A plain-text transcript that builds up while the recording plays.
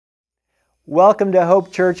Welcome to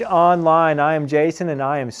Hope Church Online. I am Jason and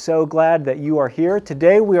I am so glad that you are here.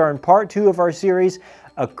 Today we are in part 2 of our series,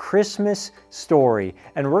 A Christmas Story.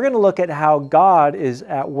 And we're going to look at how God is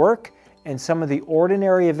at work in some of the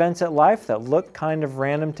ordinary events at life that look kind of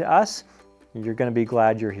random to us. You're going to be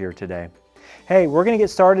glad you're here today. Hey, we're going to get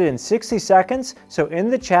started in 60 seconds. So in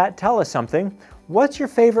the chat, tell us something. What's your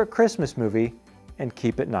favorite Christmas movie? And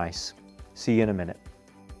keep it nice. See you in a minute.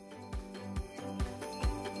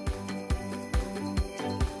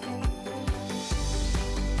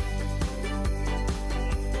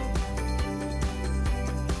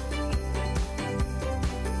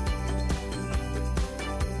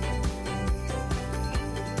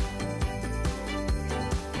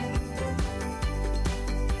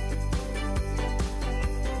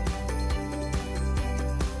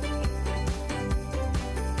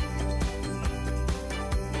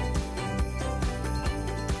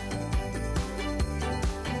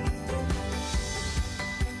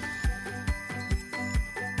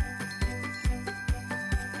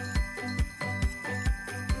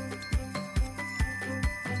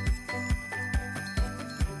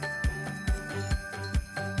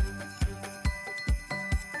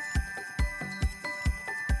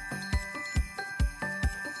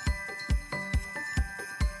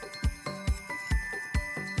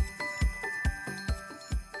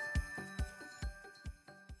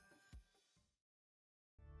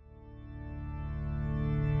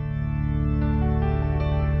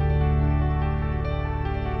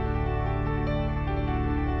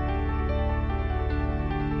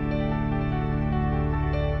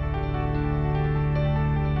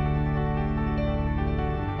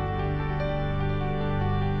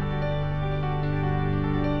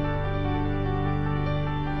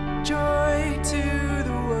 Joy to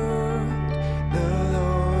the world, the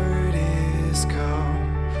Lord is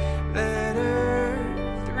come. Let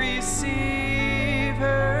earth receive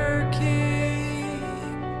her King.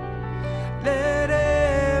 Let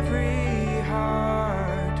every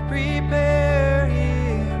heart prepare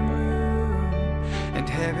him room. And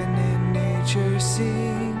heaven and nature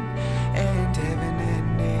sing, and heaven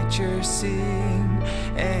and nature sing,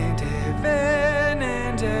 and heaven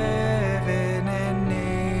and heaven and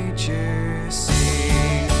nature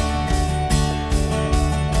sing.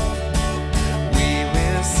 We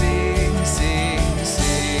will sing, sing,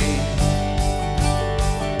 sing.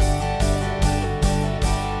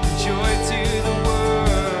 Joy to the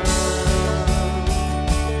world.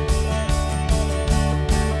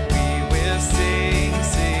 We will sing,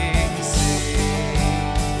 sing, sing.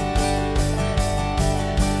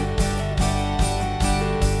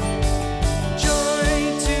 Joy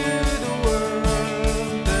to the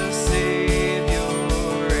world, the Savior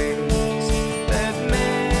reigns. Let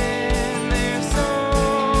men their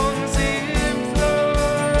songs employ,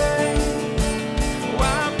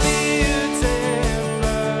 while fields and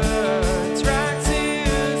floods, rocks,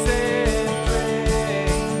 hills and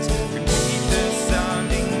plains repeat the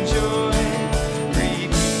sounding joy,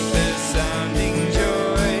 repeat the sounding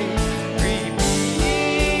joy, repeat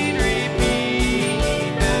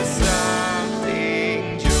the sounding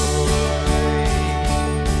joy.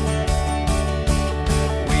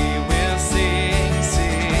 We will sing,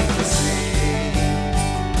 sing, sing.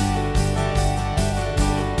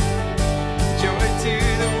 Joy to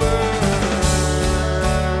the world.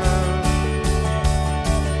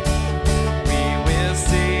 We will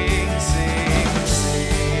sing, sing,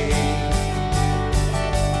 sing.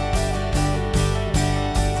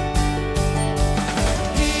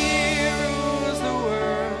 He rules the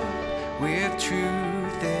world with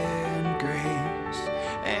truth and grace,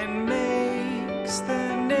 and makes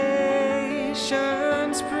the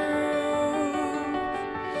nations prove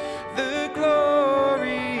the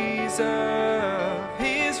glories of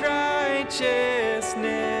his righteousness,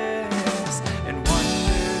 and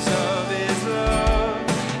wonders of his love,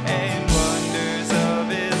 and wonders of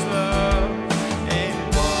his love,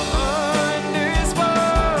 and wonders,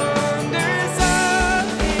 wonders of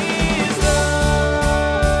his love.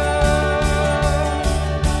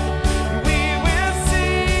 We will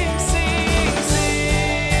sing, sing, sing.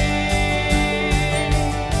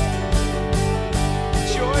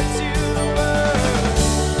 Joy to the world.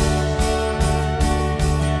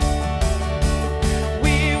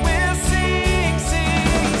 We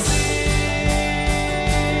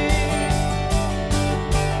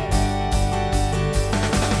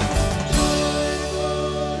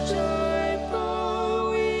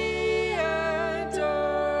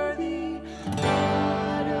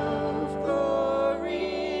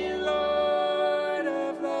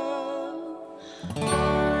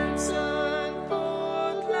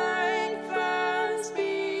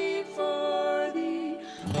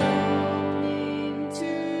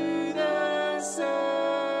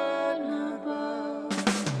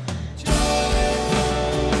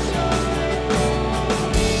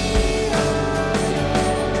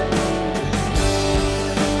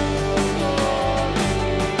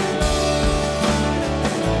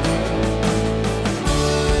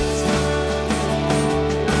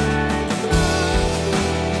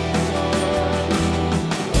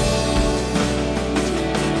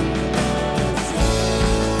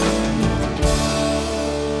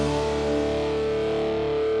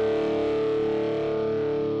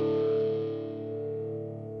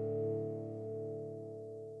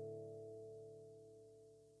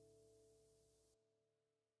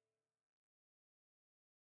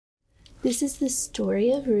This is the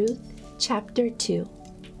story of Ruth, chapter 2.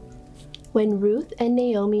 When Ruth and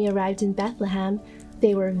Naomi arrived in Bethlehem,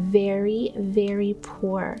 they were very, very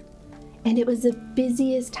poor, and it was the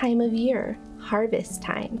busiest time of year, harvest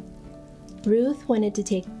time. Ruth wanted to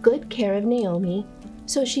take good care of Naomi,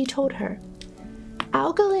 so she told her,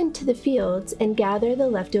 "I'll go into the fields and gather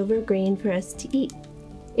the leftover grain for us to eat."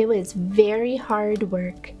 It was very hard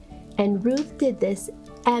work, and Ruth did this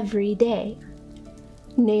every day.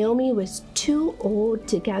 Naomi was too old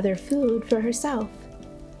to gather food for herself,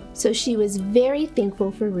 so she was very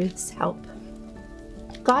thankful for Ruth's help.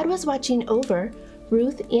 God was watching over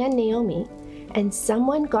Ruth and Naomi, and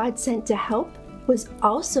someone God sent to help was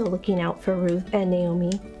also looking out for Ruth and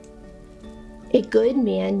Naomi. A good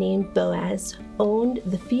man named Boaz owned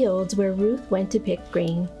the fields where Ruth went to pick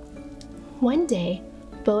grain. One day,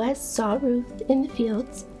 Boaz saw Ruth in the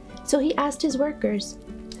fields, so he asked his workers,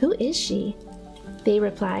 "Who is she?" They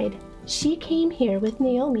replied, "She came here with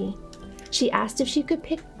Naomi. She asked if she could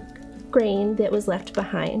pick grain that was left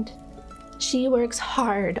behind. She works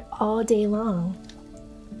hard all day long."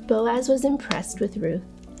 Boaz was impressed with Ruth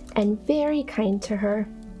and very kind to her.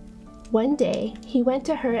 One day, he went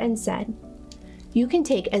to her and said, "You can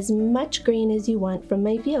take as much grain as you want from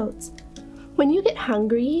my fields. When you get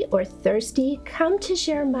hungry or thirsty, come to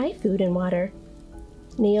share my food and water."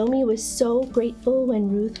 Naomi was so grateful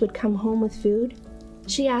when Ruth would come home with food.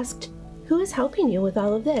 She asked, "Who is helping you with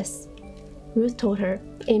all of this?" Ruth told her,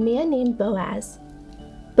 "A man named Boaz."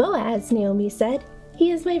 "Boaz," Naomi said,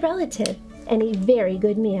 "he is my relative and a very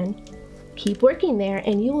good man. Keep working there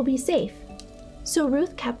and you will be safe." So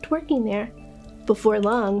Ruth kept working there. Before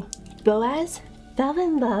long, Boaz fell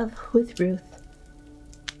in love with Ruth.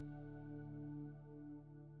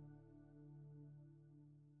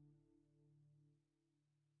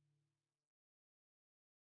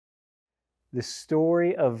 The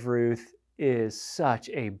story of Ruth is such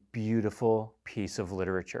a beautiful piece of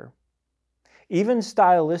literature. Even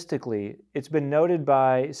stylistically, it's been noted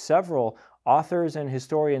by several authors and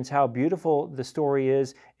historians how beautiful the story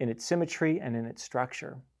is in its symmetry and in its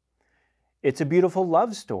structure. It's a beautiful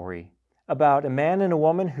love story about a man and a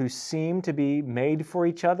woman who seem to be made for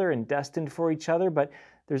each other and destined for each other, but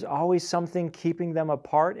there's always something keeping them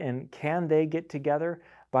apart, and can they get together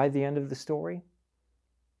by the end of the story?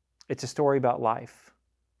 It's a story about life,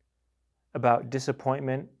 about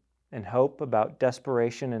disappointment and hope, about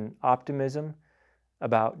desperation and optimism,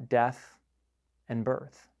 about death and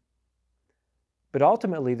birth. But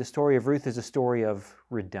ultimately, the story of Ruth is a story of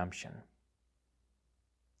redemption.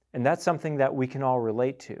 And that's something that we can all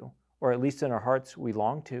relate to, or at least in our hearts we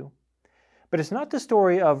long to. But it's not the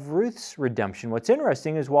story of Ruth's redemption. What's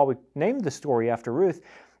interesting is while we named the story after Ruth,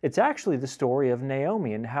 it's actually the story of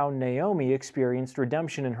Naomi and how Naomi experienced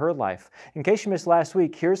redemption in her life. In case you missed last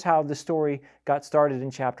week, here's how the story got started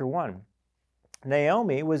in chapter 1.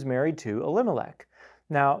 Naomi was married to Elimelech.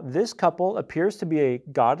 Now, this couple appears to be a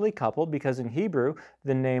godly couple because in Hebrew,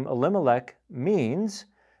 the name Elimelech means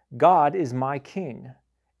God is my king.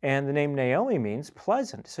 And the name Naomi means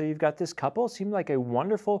pleasant. So you've got this couple, seemed like a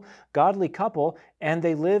wonderful, godly couple, and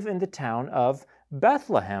they live in the town of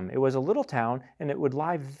Bethlehem. It was a little town, and it would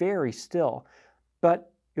lie very still.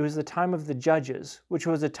 But it was the time of the Judges, which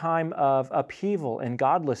was a time of upheaval and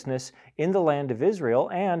godlessness in the land of Israel,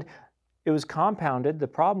 and it was compounded, the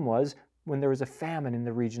problem was, when there was a famine in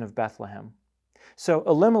the region of Bethlehem. So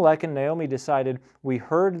Elimelech and Naomi decided, we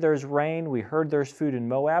heard there's rain, we heard there's food in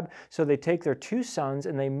Moab, so they take their 2 sons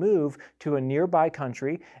and they move to a nearby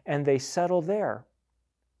country and they settle there.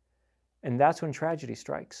 And that's when tragedy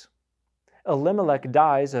strikes. Elimelech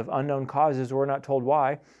dies of unknown causes, we're not told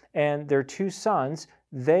why, and their 2 sons,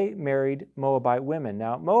 they married Moabite women.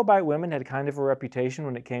 Now, Moabite women had kind of a reputation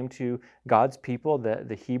when it came to God's people,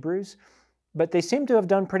 the Hebrews, but they seem to have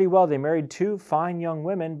done pretty well. They married 2 fine young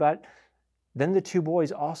women, but then the 2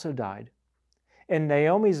 boys also died. And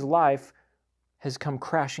Naomi's life has come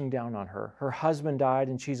crashing down on her. Her husband died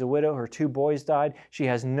and she's a widow. Her 2 boys died. She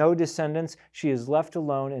has no descendants. She is left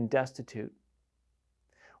alone and destitute.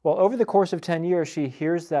 Well, over the course of 10 years, she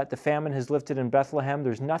hears that the famine has lifted in Bethlehem.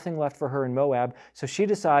 There's nothing left for her in Moab. So she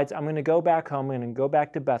decides, I'm going to go back home. I'm going to go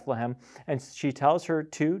back to Bethlehem. And she tells her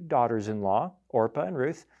 2 daughters-in-law, Orpah and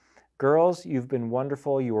Ruth, girls, you've been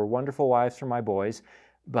wonderful. You were wonderful wives for my boys,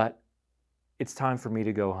 but it's time for me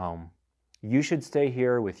to go home. You should stay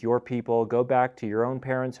here with your people. Go back to your own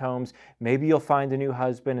parents' homes. Maybe you'll find a new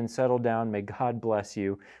husband and settle down. May God bless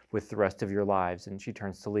you with the rest of your lives. And she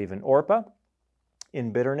turns to leave. And Orpah,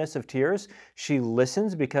 in bitterness of tears, she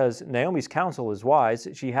listens because Naomi's counsel is wise.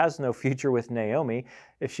 She has no future with Naomi.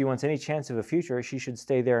 If she wants any chance of a future, she should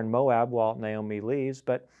stay there in Moab while Naomi leaves.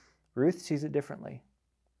 But Ruth sees it differently.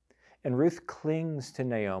 And Ruth clings to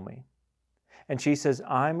Naomi. And she says,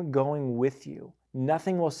 I'm going with you.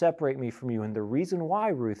 Nothing will separate me from you. And the reason why,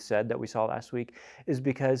 Ruth said, that we saw last week, is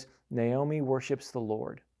because Naomi worships the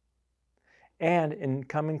Lord. And in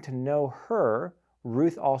coming to know her,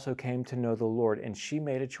 Ruth also came to know the Lord, and she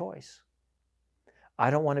made a choice. I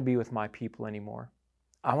don't want to be with my people anymore.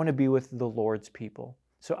 I want to be with the Lord's people.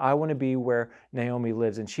 So I want to be where Naomi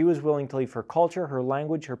lives. And she was willing to leave her culture, her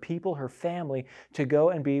language, her people, her family to go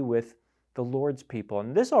and be with the Lord's people.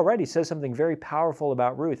 And this already says something very powerful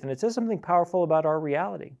about Ruth, and it says something powerful about our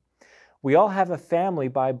reality. We all have a family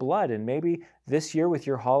by blood, and maybe this year with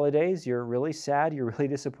your holidays, you're really sad, you're really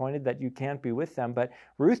disappointed that you can't be with them, but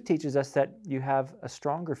Ruth teaches us that you have a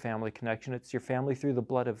stronger family connection. It's your family through the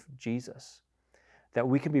blood of Jesus. That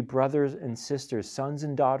we can be brothers and sisters, sons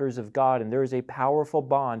and daughters of God, and there is a powerful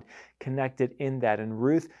bond connected in that. And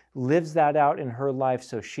Ruth lives that out in her life,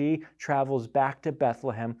 so she travels back to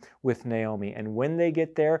Bethlehem with Naomi. And when they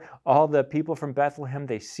get there, all the people from Bethlehem,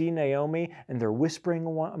 they see Naomi, and they're whispering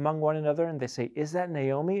among one another, and they say, is that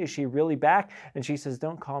Naomi? Is she really back? And she says,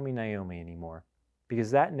 don't call me Naomi anymore, because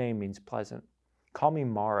that name means pleasant. Call me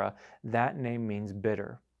Mara. That name means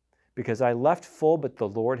bitter, because I left full, but the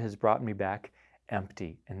Lord has brought me back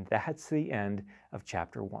empty. And that's the end of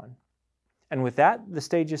chapter 1. And with that, the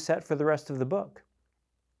stage is set for the rest of the book.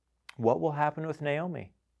 What will happen with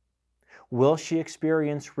Naomi? Will she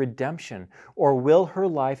experience redemption, or will her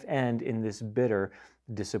life end in this bitter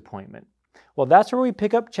disappointment? Well, that's where we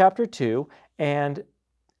pick up chapter 2. And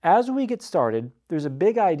as we get started, there's a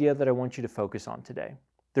big idea that I want you to focus on today.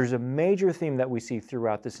 There's a major theme that we see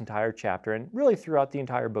throughout this entire chapter, and really throughout the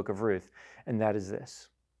entire book of Ruth, and that is this.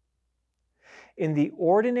 In the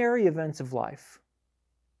ordinary events of life,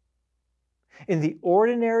 in the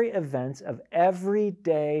ordinary events of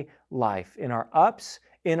everyday life, in our ups,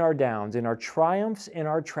 in our downs, in our triumphs, in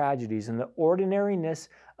our tragedies, in the ordinariness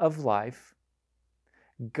of life,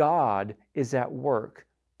 God is at work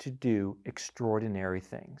to do extraordinary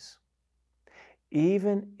things.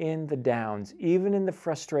 Even in the downs, even in the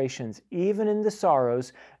frustrations, even in the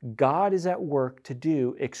sorrows, God is at work to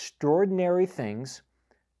do extraordinary things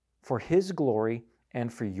for His glory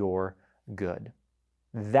and for your good.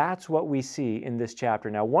 That's what we see in this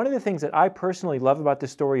chapter. Now, one of the things that I personally love about the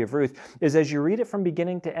story of Ruth is as you read it from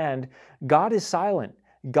beginning to end, God is silent.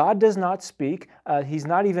 God does not speak. He's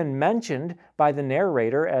not even mentioned by the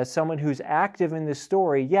narrator as someone who's active in this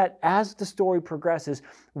story. Yet, as the story progresses,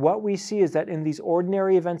 what we see is that in these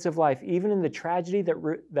ordinary events of life, even in the tragedy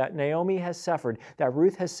that Naomi has suffered, that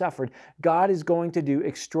Ruth has suffered, God is going to do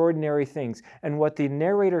extraordinary things. And what the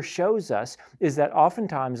narrator shows us is that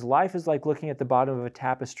oftentimes life is like looking at the bottom of a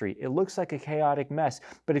tapestry. It looks like a chaotic mess,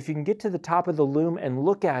 but if you can get to the top of the loom and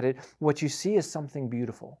look at it, what you see is something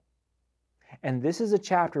beautiful. And this is a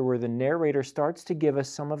chapter where the narrator starts to give us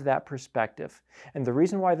some of that perspective. And the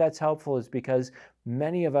reason why that's helpful is because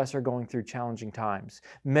many of us are going through challenging times.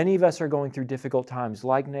 Many of us are going through difficult times,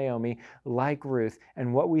 like Naomi, like Ruth.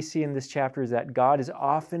 And what we see in this chapter is that God is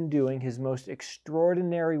often doing His most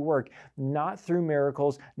extraordinary work, not through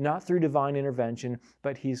miracles, not through divine intervention,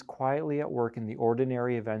 but He's quietly at work in the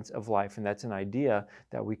ordinary events of life. And that's an idea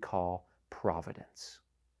that we call providence,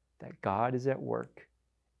 that God is at work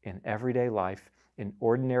in everyday life, in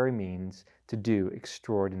ordinary means, to do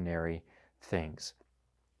extraordinary things.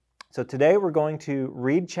 So today we're going to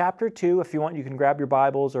read chapter 2. If you want, you can grab your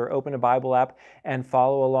Bibles or open a Bible app and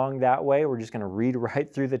follow along that way. We're just going to read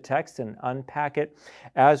right through the text and unpack it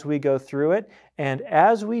as we go through it. And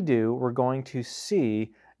as we do, we're going to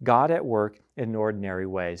see God at work in ordinary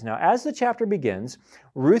ways. Now, as the chapter begins,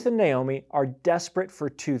 Ruth and Naomi are desperate for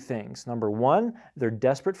two things. Number one, they're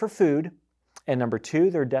desperate for food. And number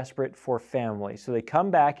two, they're desperate for family. So they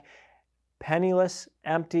come back penniless,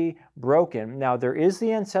 empty, broken. Now, there is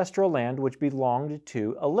the ancestral land which belonged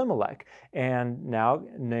to Elimelech. And now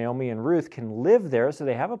Naomi and Ruth can live there, so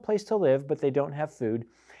they have a place to live, but they don't have food.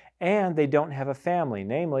 And they don't have a family,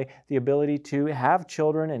 namely the ability to have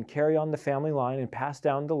children and carry on the family line and pass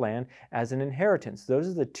down the land as an inheritance. Those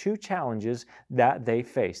are the two challenges that they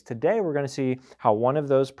face. Today, we're going to see how one of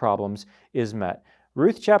those problems is met.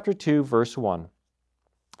 Ruth chapter 2, verse 1.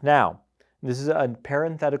 Now, this is a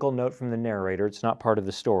parenthetical note from the narrator. It's not part of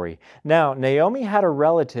the story. Now, Naomi had a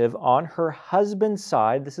relative on her husband's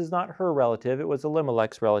side. This is not her relative. It was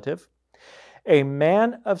Elimelech's relative. A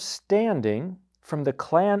man of standing from the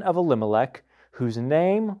clan of Elimelech, whose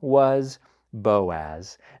name was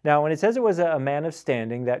Boaz. Now, when it says it was a man of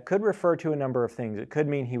standing, that could refer to a number of things. It could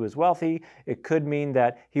mean he was wealthy. It could mean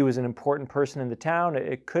that he was an important person in the town.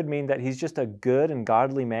 It could mean that he's just a good and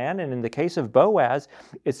godly man. And in the case of Boaz,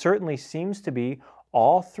 it certainly seems to be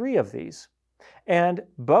all three of these. And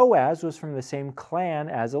Boaz was from the same clan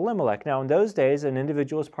as Elimelech. Now, in those days, an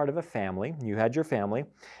individual was part of a family. You had your family.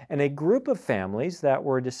 And a group of families that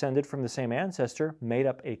were descended from the same ancestor made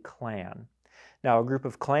up a clan. Now, a group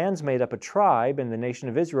of clans made up a tribe, and the nation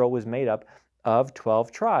of Israel was made up of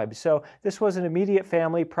 12 tribes. So this was an immediate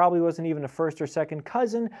family, probably wasn't even a first or second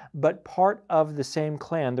cousin, but part of the same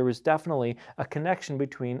clan. There was definitely a connection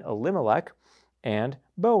between Elimelech and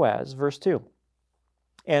Boaz. Verse 2.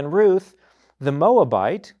 And Ruth, the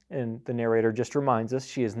Moabite, and the narrator just reminds us,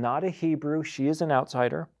 she is not a Hebrew, she is an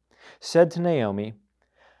outsider, said to Naomi,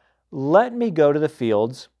 "Let me go to the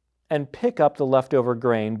fields and pick up the leftover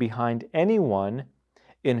grain behind anyone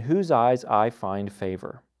in whose eyes I find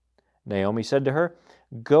favor." Naomi said to her,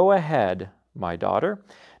 "Go ahead, my daughter."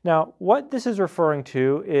 Now, what this is referring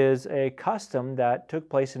to is a custom that took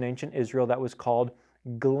place in ancient Israel that was called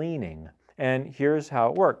gleaning. And here's how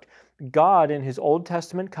it worked. God, in his Old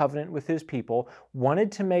Testament covenant with his people,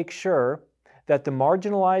 wanted to make sure that the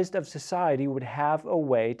marginalized of society would have a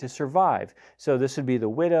way to survive. So this would be the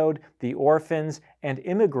widowed, the orphans, and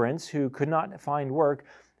immigrants who could not find work.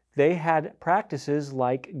 They had practices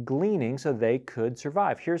like gleaning so they could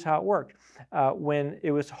survive. Here's how it worked. When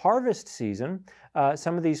it was harvest season,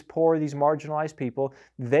 some of these poor, these marginalized people,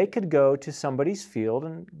 they could go to somebody's field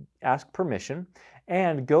and ask permission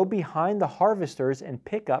and go behind the harvesters and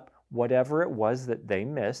pick up whatever it was that they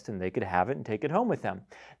missed, and they could have it and take it home with them.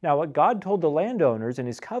 Now, what God told the landowners in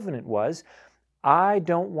his covenant was, I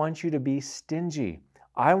don't want you to be stingy.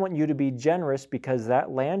 I want you to be generous because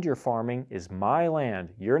that land you're farming is my land.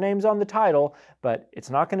 Your name's on the title, but it's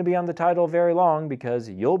not going to be on the title very long because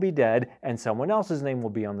you'll be dead and someone else's name will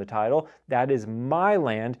be on the title. That is my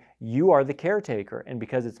land. You are the caretaker. And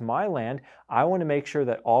because it's my land, I want to make sure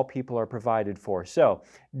that all people are provided for. So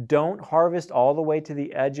don't harvest all the way to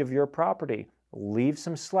the edge of your property. Leave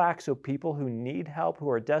some slack so people who need help, who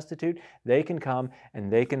are destitute, they can come and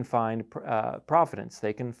they can find providence.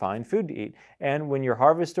 They can find food to eat. And when your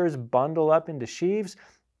harvesters bundle up into sheaves,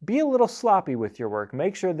 be a little sloppy with your work.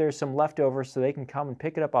 Make sure there's some leftovers so they can come and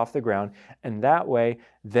pick it up off the ground, and that way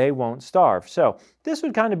they won't starve. So this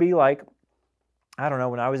would kind of be like, I don't know,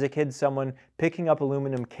 when I was a kid, someone picking up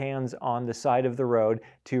aluminum cans on the side of the road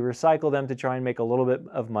to recycle them to try and make a little bit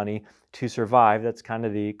of money to survive. That's kind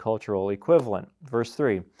of the cultural equivalent. Verse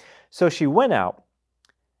 3. So she went out,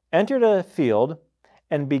 entered a field,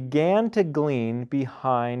 and began to glean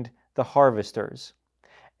behind the harvesters.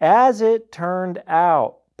 As it turned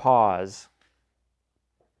out, pause.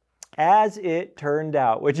 As it turned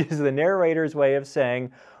out, which is the narrator's way of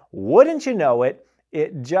saying, wouldn't you know it,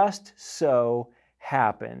 it just so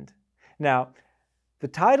happened. Now, the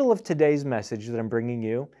title of today's message that I'm bringing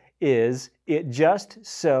you is It Just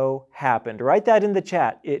So Happened. Write that in the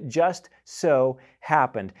chat. It just so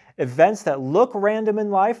happened. Events that look random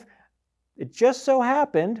in life, it just so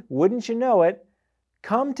happened, wouldn't you know it,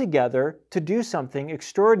 come together to do something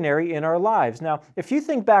extraordinary in our lives. Now, if you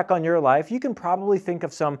think back on your life, you can probably think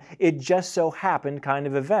of some it just so happened kind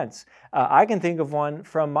of events. I can think of one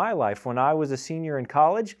from my life when I was a senior in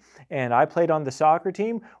college and I played on the soccer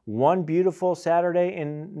team. One beautiful Saturday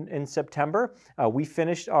in September, we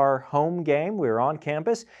finished our home game. We were on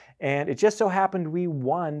campus, and it just so happened we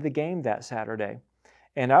won the game that Saturday.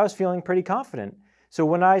 And I was feeling pretty confident. So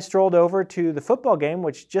when I strolled over to the football game,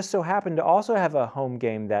 which just so happened to also have a home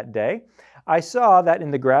game that day, I saw that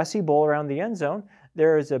in the grassy bowl around the end zone,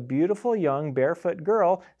 there is a beautiful young barefoot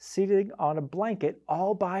girl seated on a blanket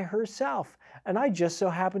all by herself. And I just so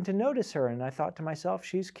happened to notice her, and I thought to myself,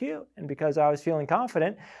 she's cute. And because I was feeling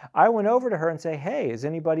confident, I went over to her and say, hey, is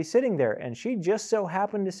anybody sitting there? And she just so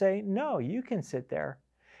happened to say, no, you can sit there.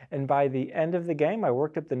 And by the end of the game, I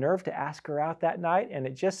worked up the nerve to ask her out that night, and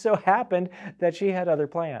it just so happened that she had other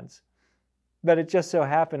plans. But it just so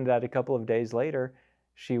happened that a couple of days later,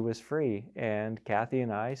 she was free, and Kathy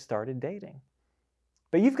and I started dating.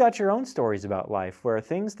 But you've got your own stories about life where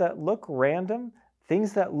things that look random,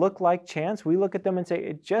 things that look like chance, we look at them and say,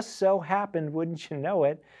 it just so happened, wouldn't you know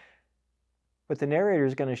it? What the narrator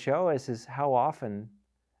is going to show us is how often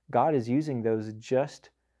God is using those just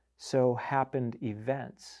so happened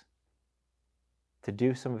events to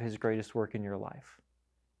do some of his greatest work in your life.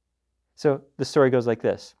 So the story goes like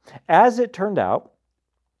this. As it turned out,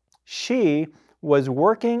 she was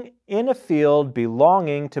working in a field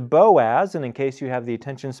belonging to Boaz, and in case you have the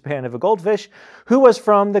attention span of a goldfish, who was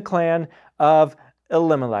from the clan of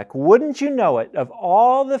Elimelech. Wouldn't you know it, of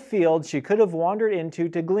all the fields she could have wandered into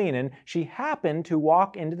to glean in, she happened to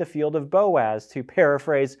walk into the field of Boaz. To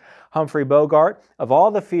paraphrase Humphrey Bogart, of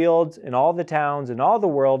all the fields in all the towns in all the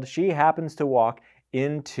world, she happens to walk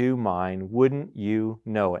into mine. Wouldn't you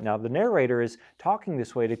know it? Now, the narrator is talking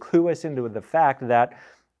this way to clue us into the fact that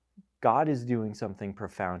God is doing something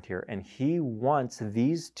profound here, and He wants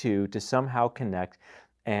these two to somehow connect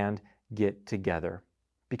and get together.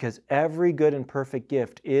 Because every good and perfect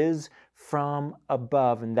gift is from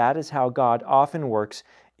above, and that is how God often works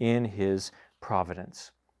in His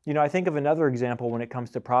providence. You know, I think of another example when it comes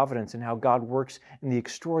to providence and how God works in the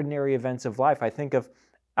extraordinary events of life. I think of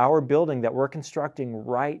our building that we're constructing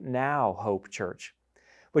right now, Hope Church.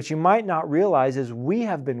 What you might not realize is we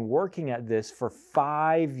have been working at this for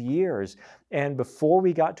 5 years. And before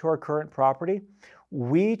we got to our current property,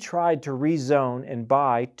 we tried to rezone and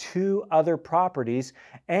buy 2 other properties,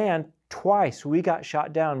 and twice we got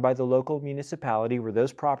shot down by the local municipality where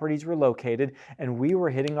those properties were located, and we were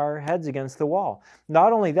hitting our heads against the wall.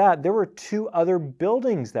 Not only that, there were 2 other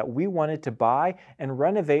buildings that we wanted to buy and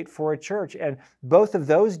renovate for a church, and both of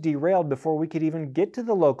those derailed before we could even get to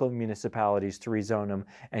the local municipalities to rezone them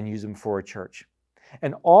and use them for a church.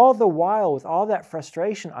 And all the while, with all that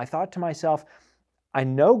frustration, I thought to myself, I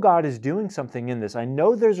know God is doing something in this. I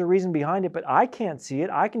know there's a reason behind it, but I can't see it.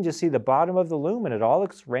 I can just see the bottom of the loom, and it all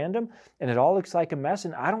looks random, and it all looks like a mess,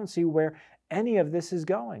 and I don't see where any of this is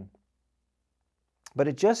going. But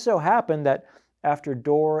it just so happened that after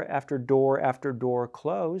door after door after door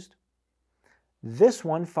closed, this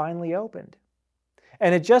one finally opened.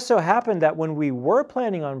 And it just so happened that when we were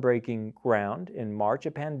planning on breaking ground in March,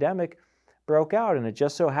 a pandemic broke out, and it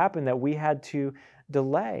just so happened that we had to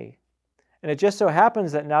delay. And it just so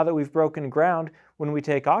happens that now that we've broken ground, when we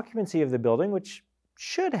take occupancy of the building, which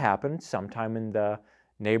should happen sometime in the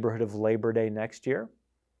neighborhood of Labor Day next year,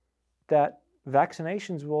 that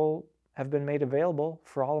vaccinations will have been made available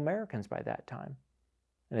for all Americans by that time.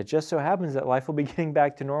 And it just so happens that life will be getting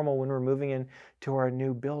back to normal when we're moving into our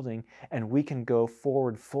new building, and we can go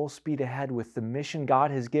forward full speed ahead with the mission God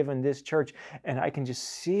has given this church. And I can just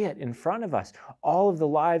see it in front of us, all of the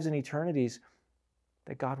lives and eternities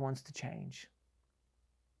that God wants to change.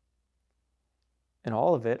 And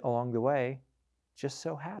all of it along the way just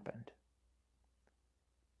so happened.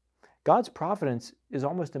 God's providence is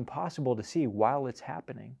almost impossible to see while it's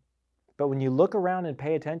happening. But when you look around and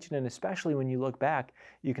pay attention, and especially when you look back,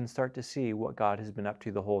 you can start to see what God has been up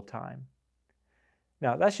to the whole time.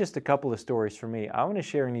 Now, that's just a couple of stories for me. I want to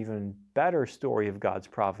share an even better story of God's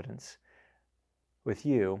providence with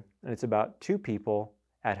you, and it's about 2 people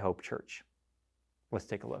at Hope Church. Let's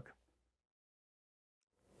take a look.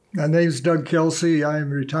 My name's Doug Kelsey. I'm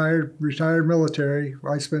retired military.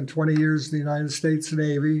 I spent 20 years in the United States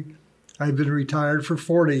Navy. I've been retired for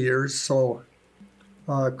 40 years, so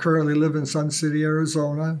currently live in Sun City,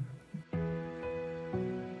 Arizona.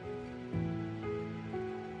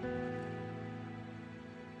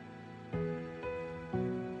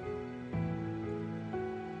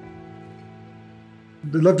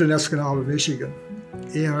 I lived in Escanaba, Michigan,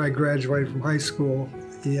 and I graduated from high school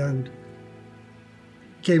and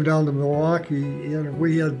came down to Milwaukee, and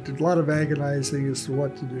we had a lot of agonizing as to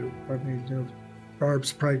what to do. I mean, you know,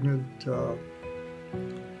 Barb's pregnant,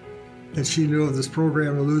 and she knew of this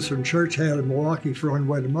program the Lutheran Church had in Milwaukee for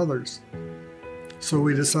unwedded mothers. So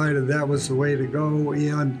we decided that was the way to go.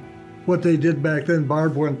 And what they did back then,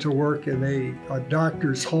 Barb went to work in a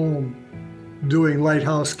doctor's home doing light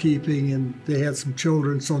housekeeping, and they had some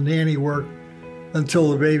children, so nanny worked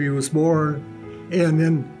until the baby was born, and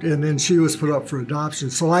then she was put up for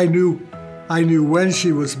adoption. So I knew when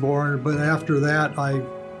she was born, but after that,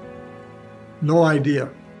 no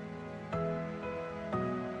idea.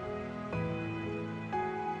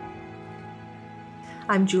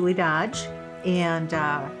 I'm Julie Dodge, and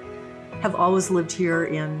have always lived here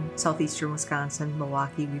in southeastern Wisconsin,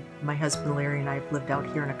 Milwaukee. My husband Larry and I have lived out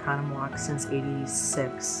here in Oconomowoc since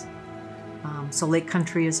 '86. So Lake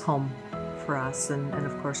Country is home for us, and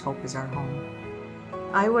of course Hope is our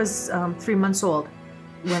home. I was 3 months old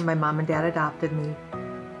when my mom and dad adopted me,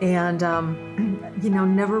 and you know,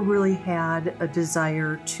 never really had a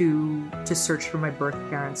desire to search for my birth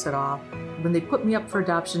parents at all. When they put me up for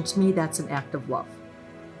adoption, to me that's an act of love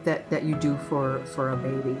that you do for a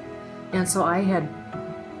baby. And so I had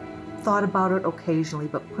thought about it occasionally,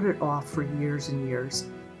 but put it off for years and years.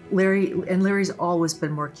 Larry's always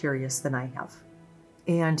been more curious than I have.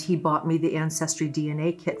 And he bought me the Ancestry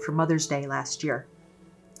DNA kit for Mother's Day last year.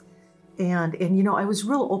 And you know, I was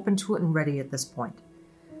real open to it and ready at this point.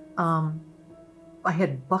 I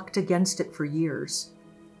had bucked against it for years.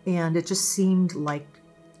 And it just seemed like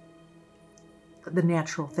the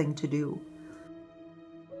natural thing to do.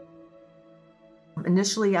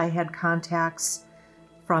 Initially, I had contacts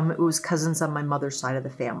from, it was cousins on my mother's side of the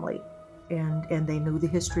family. And they knew the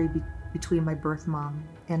history between my birth mom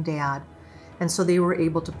and dad. And so they were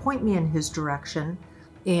able to point me in his direction.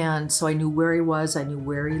 And so I knew where he was, I knew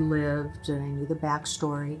where he lived, and I knew the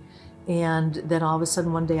backstory. And then all of a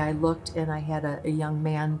sudden one day I looked and I had a young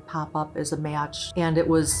man pop up as a match, and it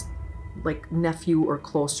was like nephew or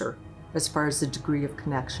closer as far as the degree of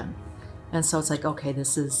connection. And so it's like, okay,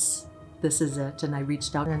 this is it. And I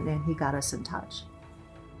reached out and he got us in touch.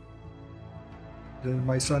 Then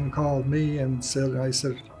my son called me and I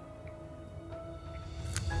said,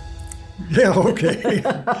 yeah, okay.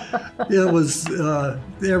 It was,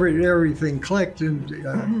 everything clicked,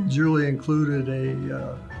 and Julie included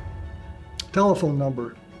a telephone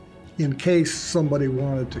number in case somebody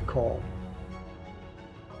wanted to call.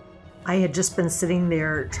 I had just been sitting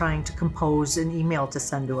there trying to compose an email to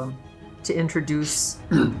send to him to introduce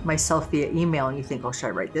myself via email, and you think, oh, should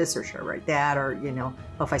I write this or should I write that, or, you know,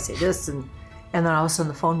 if I say this, and then all of a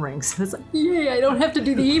sudden the phone rings. It's like, yay, I don't have to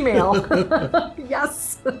do the email.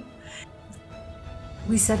 Yes.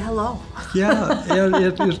 We said hello. Yeah, and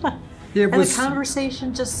it And was. the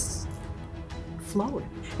conversation just flowed.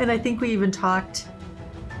 And I think we even talked,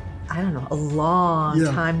 I don't know, a long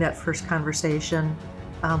time, that first conversation.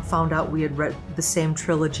 Found out we had read the same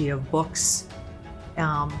trilogy of books,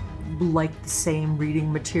 liked the same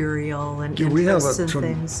reading material and we have interests a and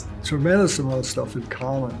things. tremendous amount of stuff in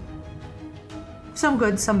common. Some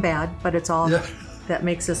good, some bad, but it's all that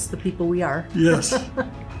makes us the people we are. Yes.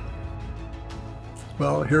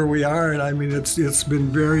 Well, here we are, and I mean, it's been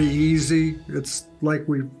very easy. It's like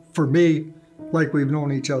for me, like we've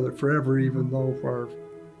known each other forever, even though our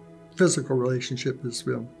physical relationship has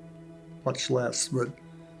been much less. But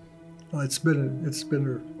it's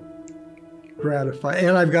been gratifying,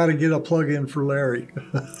 and I've got to get a plug in for Larry.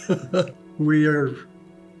 we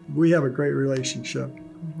have a great relationship.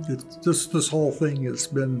 It's just, this whole thing has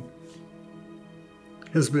been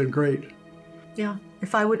great. Yeah.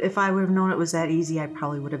 If I would have known it was that easy, I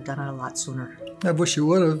probably would have done it a lot sooner. I wish you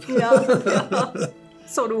would have. Yeah.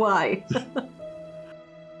 So do I.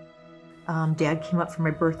 Dad came up for my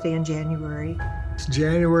birthday in January. It's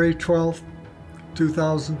January 12th,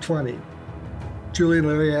 2020. Julie and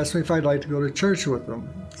Larry asked me if I'd like to go to church with them.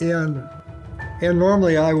 And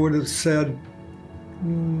normally I would have said,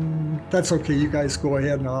 that's okay, you guys go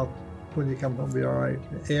ahead, and when you come home, be all right.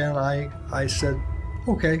 And I said,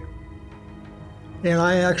 okay. And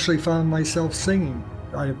I actually found myself singing.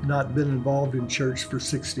 I have not been involved in church for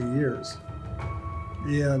 60 years.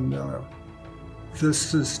 And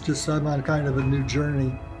this is just, I'm on kind of a new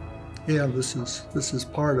journey. And this is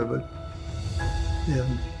part of it.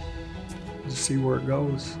 And to see where it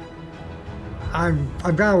goes.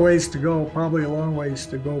 I've got a ways to go, probably a long ways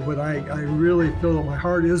to go, but I really feel that my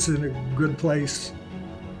heart is in a good place.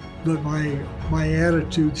 But my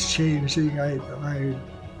attitude's changing.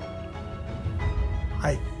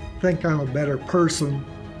 I think I'm a better person.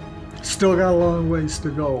 Still got a long ways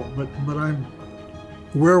to go, but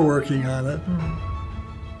we're working on it.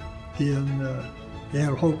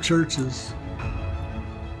 And Hope Church is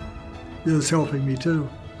helping me too.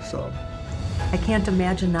 So I can't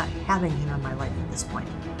imagine not having him in my life at this point.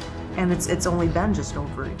 And it's only been just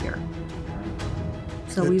over a year.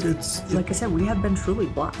 So like I said, we have been truly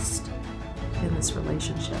blessed in this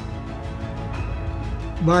relationship.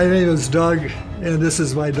 My name is Doug, and this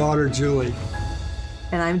is my daughter, Julie.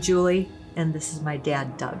 And I'm Julie, and this is my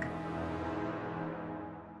dad, Doug.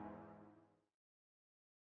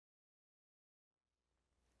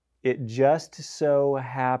 It just so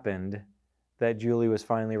happened that Julie was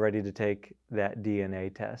finally ready to take that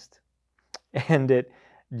DNA test. And it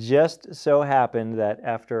just so happened that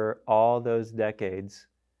after all those decades,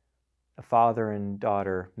 a father and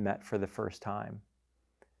daughter met for the first time.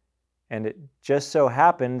 And it just so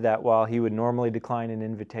happened that while he would normally decline an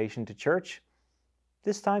invitation to church,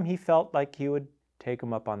 this time he felt like he would take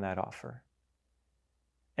him up on that offer.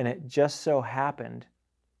 And it just so happened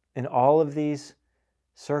in all of these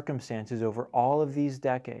circumstances over all of these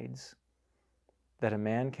decades that a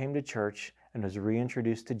man came to church and was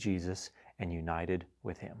reintroduced to Jesus and united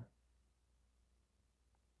with him.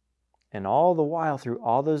 And all the while, through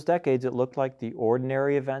all those decades, it looked like the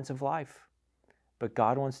ordinary events of life. But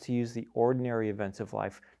God wants to use the ordinary events of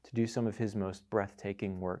life to do some of His most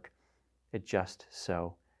breathtaking work. It just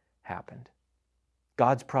so happened.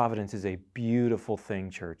 God's providence is a beautiful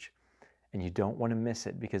thing, church, and you don't want to miss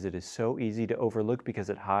it because it is so easy to overlook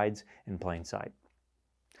because it hides in plain sight.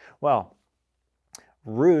 Well,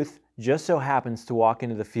 Ruth just so happens to walk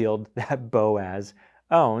into the field that Boaz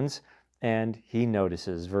owns, and he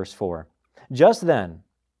notices. Verse 4. Just then,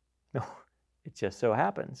 it just so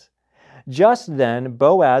happens. Just then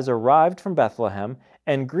Boaz arrived from Bethlehem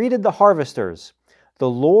and greeted the harvesters. "The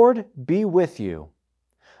Lord be with you."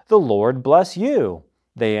 "The Lord bless you,"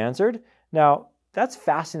 they answered. Now, that's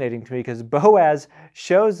fascinating to me because Boaz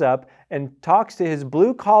shows up and talks to his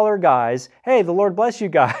blue-collar guys. "Hey, the Lord bless you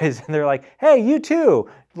guys." And they're like, "Hey, you too.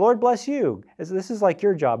 The Lord bless you." This is like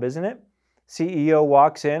your job, isn't it? CEO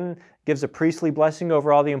walks in, gives a priestly blessing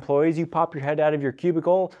over all the employees. You pop your head out of your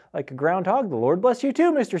cubicle like a groundhog. "The Lord bless you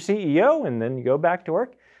too, Mr. CEO." And then you go back to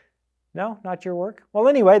work. No, not your work. Well,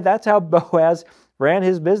 anyway, that's how Boaz ran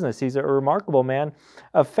his business. He's a remarkable man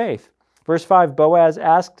of faith. Verse 5, Boaz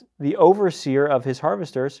asked the overseer of his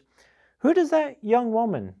harvesters, "Who does that young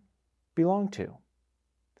woman belong to?"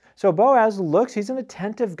 So Boaz looks, he's an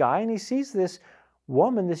attentive guy, and he sees this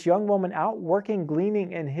woman, this young woman out working,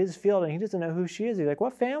 gleaning in his field, and he doesn't know who she is. He's like,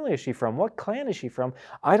 "What family is she from? What clan is she from?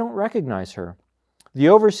 I don't recognize her." The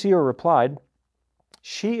overseer replied,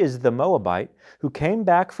 "She is the Moabite who came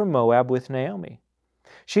back from Moab with Naomi.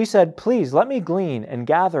 She said, 'Please let me glean and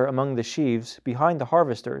gather among the sheaves behind the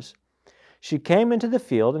harvesters.' She came into the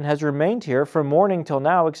field and has remained here from morning till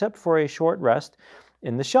now, except for a short rest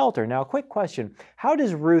in the shelter." Now, quick question. How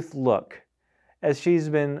does Ruth look as she's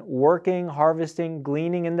been working, harvesting,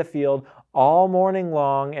 gleaning in the field all morning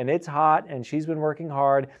long, and it's hot, and she's been working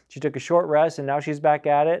hard? She took a short rest, and now she's back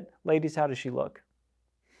at it. Ladies, how does she look?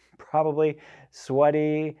 Probably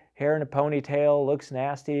sweaty, hair in a ponytail, looks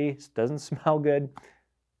nasty, doesn't smell good.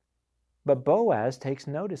 But Boaz takes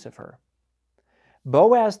notice of her.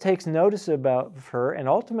 Boaz takes notice about her and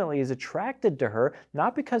ultimately is attracted to her,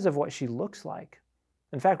 not because of what she looks like.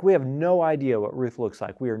 In fact, we have no idea what Ruth looks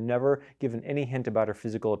like. We are never given any hint about her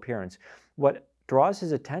physical appearance. What draws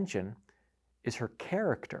his attention is her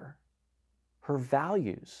character, her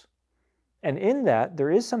values. And in that,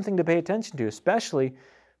 there is something to pay attention to, especially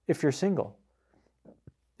if you're single.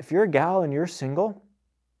 If you're a gal and you're single,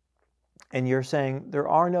 and you're saying, there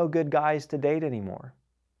are no good guys to date anymore,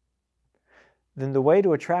 then the way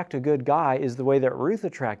to attract a good guy is the way that Ruth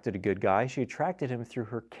attracted a good guy. She attracted him through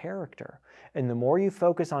her character. And the more you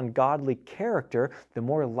focus on godly character, the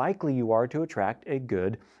more likely you are to attract a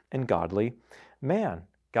good and godly man.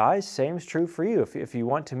 Guys, same's true for you. If you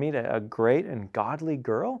want to meet a great and godly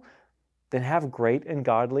girl, then have great and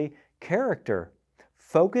godly character.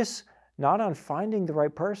 Focus not on finding the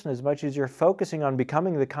right person as much as you're focusing on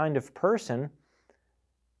becoming the kind of person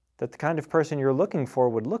that the kind of person you're looking for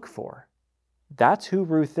would look for. That's who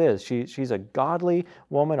Ruth is. She's a godly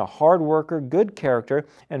woman, a hard worker, good character,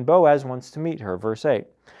 and Boaz wants to meet her. Verse 8.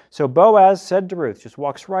 So Boaz said to Ruth, just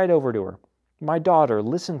walks right over to her, "My daughter,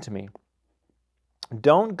 listen to me.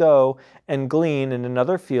 Don't go and glean in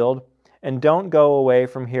another field, and don't go away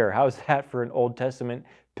from here." How's that for an Old Testament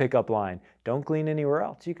pickup line? Don't glean anywhere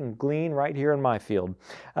else. You can glean right here in my field.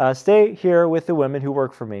 "Stay here with the women who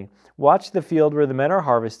work for me. Watch the field where the men are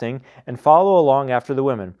harvesting and follow along after the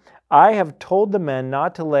women. I have told the men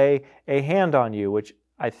not to lay a hand on you," which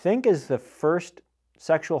I think is the first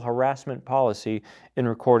sexual harassment policy in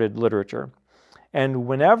recorded literature. "And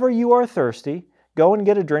whenever you are thirsty, go and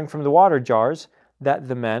get a drink from the water jars that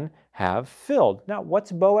the men have filled." Now,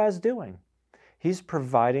 what's Boaz doing? He's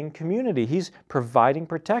providing community. He's providing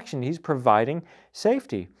protection. He's providing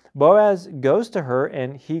safety. Boaz goes to her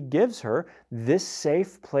and he gives her this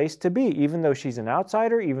safe place to be. Even though she's an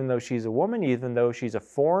outsider, even though she's a woman, even though she's a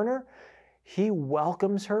foreigner, he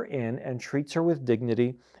welcomes her in and treats her with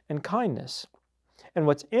dignity and kindness. And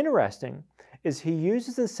what's interesting is he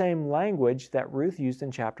uses the same language that Ruth used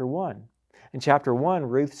in chapter 1. In chapter 1,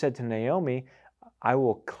 Ruth said to Naomi, "I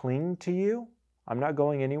will cling to you. I'm not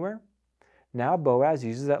going anywhere." Now Boaz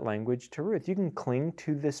uses that language to Ruth. You can cling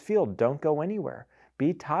to this field. Don't go anywhere.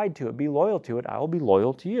 Be tied to it. Be loyal to it. I will be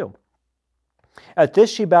loyal to you. At this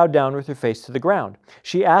she bowed down with her face to the ground.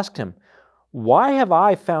 She asked him, "Why have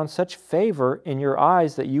I found such favor in your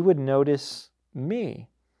eyes that you would notice me,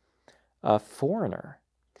 a foreigner?"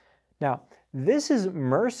 Now, this is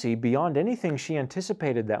mercy beyond anything she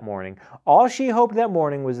anticipated that morning. All she hoped that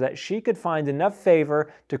morning was that she could find enough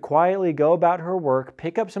favor to quietly go about her work,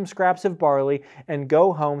 pick up some scraps of barley, and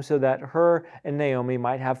go home so that her and Naomi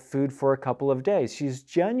might have food for a couple of days. She's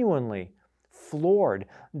genuinely floored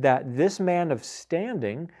that this man of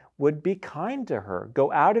standing would be kind to her,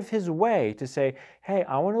 go out of his way to say, "Hey,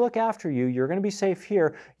 I want to look after you. You're going to be safe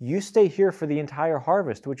here. You stay here for the entire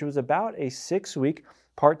harvest," which was about a 6-week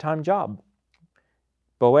part-time job.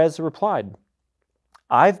 Boaz replied,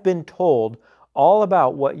 "I've been told all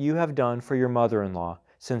about what you have done for your mother-in-law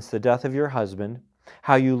since the death of your husband,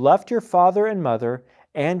 how you left your father and mother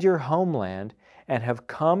and your homeland and have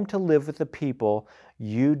come to live with the people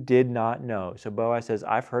you did not know. So Boaz says,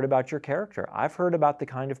 I've heard about your character. I've heard about the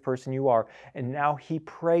kind of person you are. And now he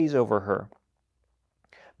prays over her.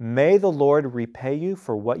 May the Lord repay you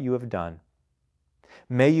for what you have done.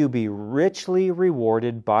 May you be richly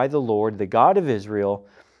rewarded by the Lord, the God of Israel,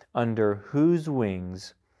 under whose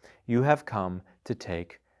wings you have come to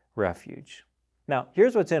take refuge. Now,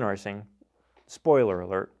 here's what's interesting. Spoiler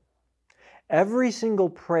alert. Every single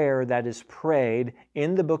prayer that is prayed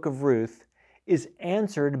in the book of Ruth is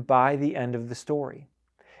answered by the end of the story.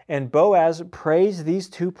 And Boaz prays these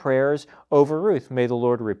two prayers over Ruth. May the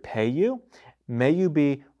Lord repay you. May you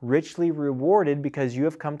be richly rewarded because you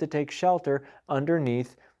have come to take shelter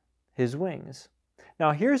underneath his wings.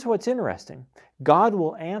 Now, here's what's interesting. God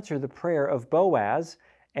will answer the prayer of Boaz,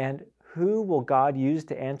 and who will God use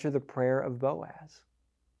to answer the prayer of Boaz?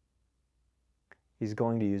 He's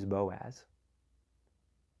going to use Boaz.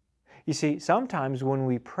 You see, sometimes when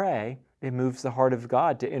we pray, it moves the heart of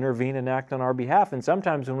God to intervene and act on our behalf. And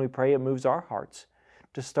sometimes when we pray, it moves our hearts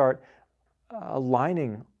to start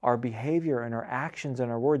aligning our behavior and our actions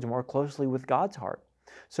and our words more closely with God's heart.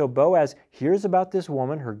 So Boaz hears about this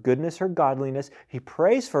woman, her goodness, her godliness. He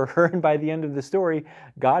prays for her, and by the end of the story,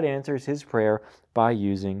 God answers his prayer by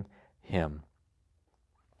using him.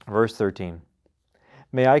 Verse 13.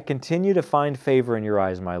 May I continue to find favor in your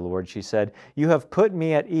eyes, my Lord, she said. You have put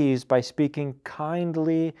me at ease by speaking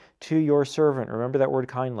kindly to your servant. Remember that word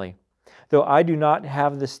kindly. Though I do not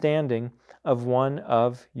have the standing of one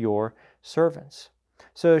of your servants.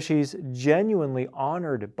 So she's genuinely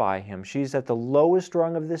honored by him. She's at the lowest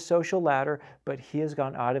rung of this social ladder, but he has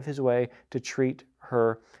gone out of his way to treat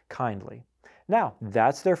her kindly. Now,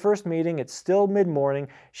 that's their first meeting. It's still mid-morning.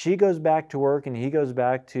 She goes back to work and he goes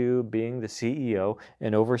back to being the CEO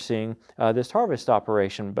and overseeing this harvest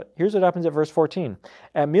operation. But here's what happens at verse 14.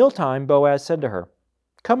 At mealtime, Boaz said to her,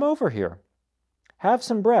 "Come over here, have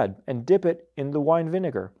some bread and dip it in the wine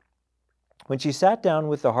vinegar." When she sat down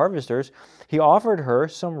with the harvesters, he offered her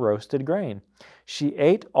some roasted grain. She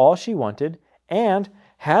ate all she wanted and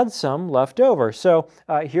had some left over. So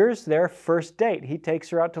here's their first date. He takes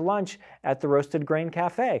her out to lunch at the Roasted Grain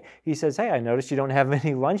Cafe. He says, hey, I noticed you don't have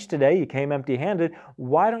any lunch today. You came empty-handed.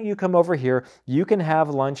 Why don't you come over here? You can have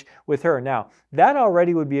lunch with her. Now, that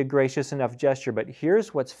already would be a gracious enough gesture, but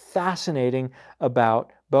here's what's fascinating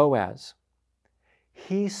about Boaz.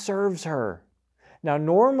 He serves her. Now,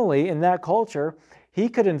 normally in that culture, he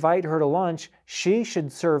could invite her to lunch. She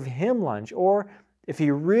should serve him lunch. Or if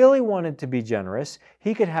he really wanted to be generous,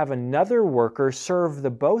 he could have another worker serve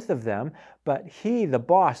the both of them. But he, the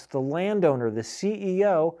boss, the landowner, the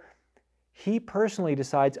CEO, he personally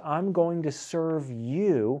decides, I'm going to serve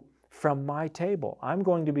you from my table. I'm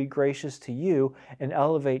going to be gracious to you and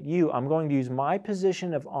elevate you. I'm going to use my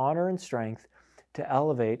position of honor and strength to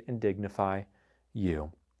elevate and dignify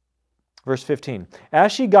you. Verse 15,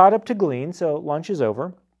 as she got up to glean, so lunch is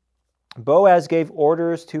over, Boaz gave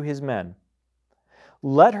orders to his men.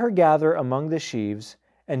 Let her gather among the sheaves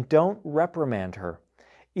and don't reprimand her.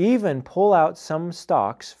 Even pull out some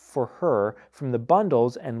stalks for her from the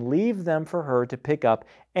bundles and leave them for her to pick up,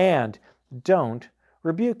 and don't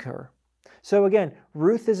rebuke her. So again,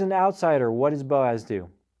 Ruth is an outsider. What does Boaz do?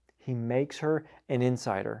 He makes her an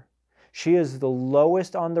insider. She is the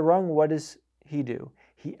lowest on the rung. What does he do?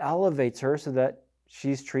 He elevates her so that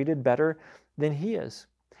she's treated better than he is.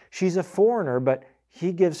 She's a foreigner, but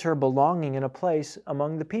he gives her belonging in a place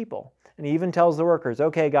among the people. And he even tells the workers,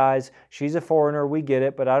 okay, guys, she's a foreigner, we get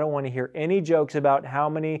it, but I don't want to hear any jokes about how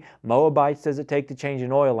many Moabites does it take to change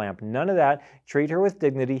an oil lamp. None of that. Treat her with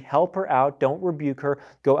dignity, help her out, don't rebuke her,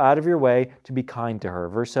 go out of your way to be kind to her.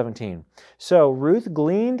 Verse 17. So Ruth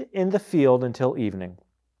gleaned in the field until evening.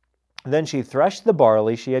 Then she threshed the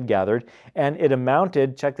barley she had gathered, and it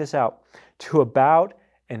amounted, check this out, to about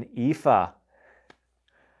an ephah.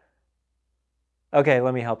 Okay,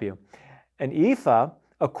 let me help you. An ephah,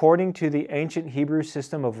 according to the ancient Hebrew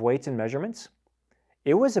system of weights and measurements,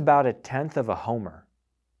 it was about 1/10 of a homer.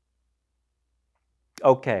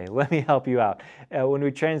 Okay, let me help you out. When we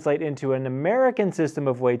translate into an American system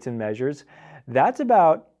of weights and measures, that's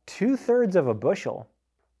about 2/3 of a bushel.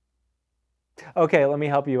 Okay, let me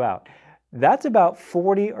help you out. That's about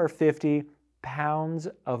 40 or 50 pounds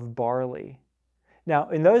of barley. Now,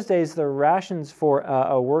 in those days, the rations for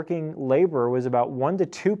a working laborer was about 1 to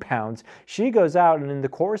 2 pounds. She goes out, and in the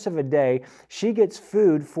course of a day, she gets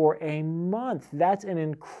food for a month. That's an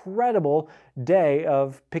incredible day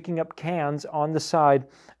of picking up cans on the side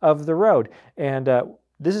of the road. And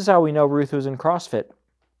This is how we know Ruth was in CrossFit.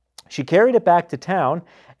 She carried it back to town,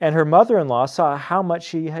 and her mother-in-law saw how much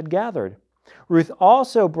she had gathered. Ruth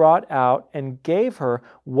also brought out and gave her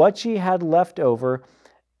what she had left over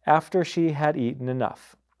after she had eaten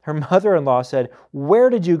enough. Her mother-in-law said, "Where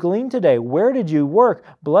did you glean today? Where did you work?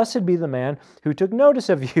 Blessed be the man who took notice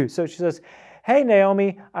of you." So she says, "Hey,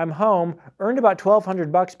 Naomi, I'm home. Earned about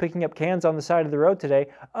 $1,200 picking up cans on the side of the road today.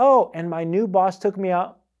 Oh, and my new boss took me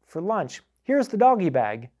out for lunch. Here's the doggy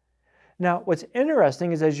bag." Now, what's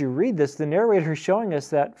interesting is as you read this, the narrator is showing us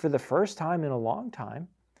that for the first time in a long time,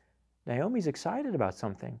 Naomi's excited about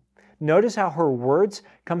something. Notice how her words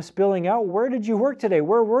come spilling out. Where did you work today?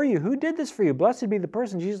 Where were you? Who did this for you? Blessed be the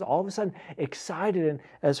person. She's all of a sudden excited, and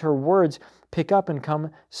as her words pick up and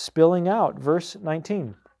come spilling out. Verse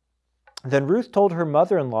 19. Then Ruth told her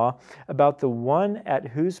mother-in-law about the one at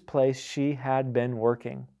whose place she had been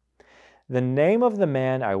working. "The name of the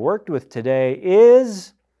man I worked with today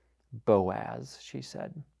is Boaz," she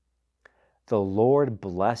said. "The Lord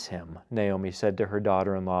bless him," Naomi said to her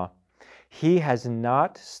daughter-in-law. "He has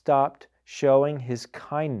not stopped showing his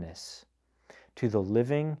kindness to the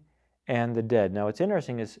living and the dead." Now, what's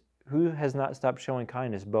interesting is who has not stopped showing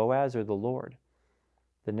kindness, Boaz or the Lord?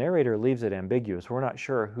 The narrator leaves it ambiguous. We're not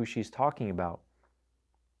sure who she's talking about,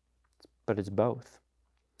 but it's both.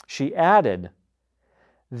 She added,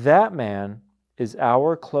 "That man is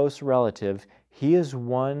our close relative. He is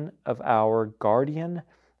one of our guardian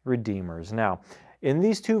redeemers." Now, in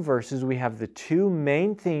these two verses, we have the two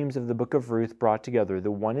main themes of the book of Ruth brought together.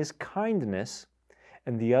 The one is kindness,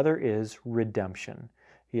 and the other is redemption.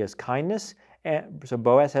 He has kindness, so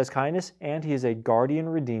Boaz has kindness, and he is a guardian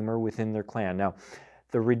redeemer within their clan. Now,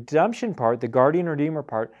 the redemption part, the guardian redeemer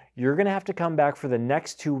part, you're going to have to come back for the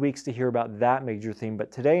next 2 weeks to hear about that major theme.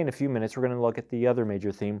 But today, in a few minutes, we're going to look at the other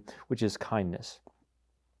major theme, which is kindness.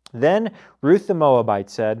 Then Ruth the Moabite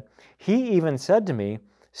said, "He even said to me,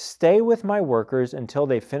 'Stay with my workers until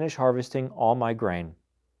they finish harvesting all my grain.'"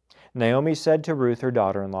 Naomi said to Ruth, her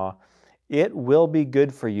daughter-in-law, "It will be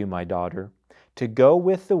good for you, my daughter, to go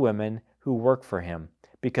with the women who work for him,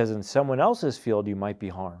 because in someone else's field you might be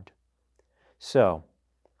harmed." So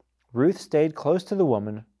Ruth stayed close to the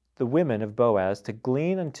women of Boaz to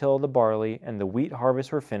glean until the barley and the wheat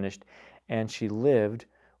harvest were finished, and she lived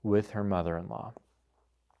with her mother-in-law.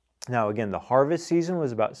 Now again, the harvest season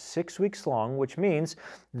was about 6 weeks long, which means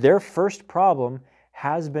their first problem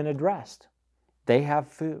has been addressed. They have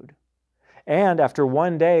food. And after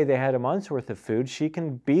one day they had a month's worth of food, she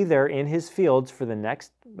can be there in his fields for the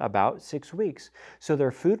next about 6 weeks. So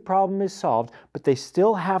their food problem is solved, but they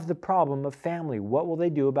still have the problem of family. What will they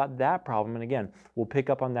do about that problem? And again, we'll pick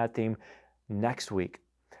up on that theme next week.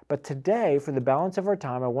 But today, for the balance of our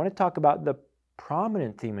time, I want to talk about the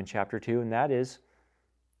prominent theme in chapter 2, and that is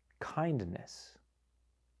kindness.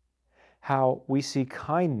 How we see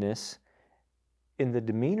kindness in the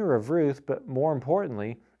demeanor of Ruth, but more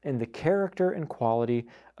importantly, in the character and quality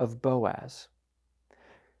of Boaz.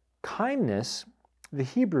 Kindness, the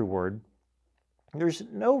Hebrew word, there's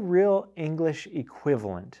no real English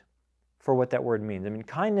equivalent for what that word means. I mean,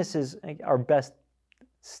 kindness is our best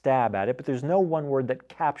stab at it, but there's no one word that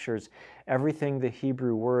captures everything the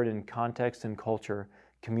Hebrew word in context and culture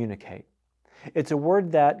communicate. It's a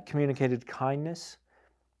word that communicated kindness,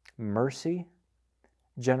 mercy,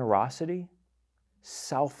 generosity,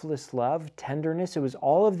 selfless love, tenderness. It was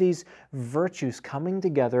all of these virtues coming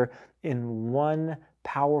together in one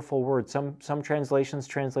powerful word. Some translations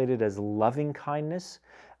translate it as loving kindness,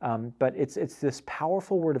 but it's this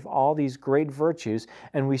powerful word of all these great virtues,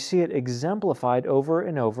 and we see it exemplified over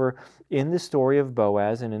and over in the story of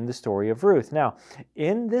Boaz and in the story of Ruth. Now,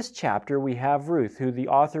 in this chapter, we have Ruth, who the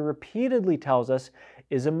author repeatedly tells us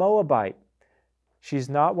is a Moabite. She's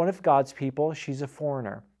not one of God's people. She's a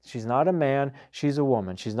foreigner. She's not a man. She's a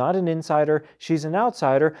woman. She's not an insider. She's an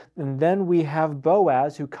outsider. And then we have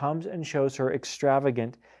Boaz, who comes and shows her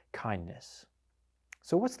extravagant kindness.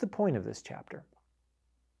 So what's the point of this chapter?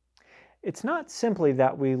 It's not simply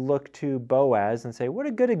that we look to Boaz and say, what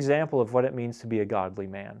a good example of what it means to be a godly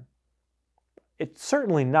man. It's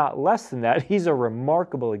certainly not less than that. He's a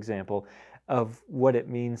remarkable example of what it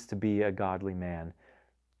means to be a godly man.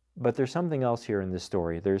 But there's something else here in this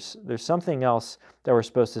story. There's something else that we're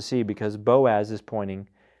supposed to see, because Boaz is pointing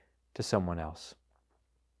to someone else.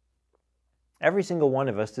 Every single one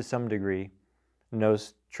of us, to some degree,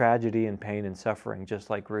 knows tragedy and pain and suffering, just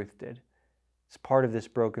like Ruth did. It's part of this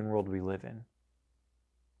broken world we live in.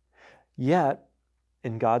 Yet,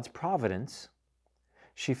 in God's providence,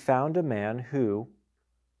 she found a man who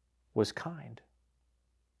was kind,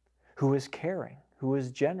 who was caring, who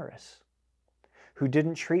was generous, who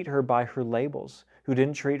didn't treat her by her labels, who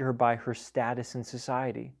didn't treat her by her status in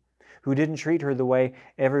society, who didn't treat her the way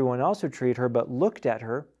everyone else would treat her, but looked at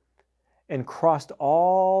her and crossed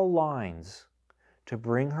all lines to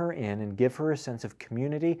bring her in and give her a sense of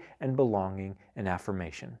community and belonging and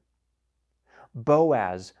affirmation.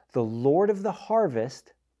 Boaz, the Lord of the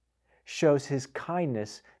harvest, shows his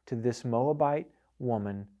kindness to this Moabite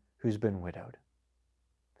woman who's been widowed.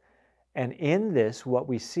 And in this, what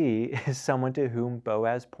we see is someone to whom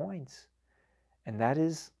Boaz points, and that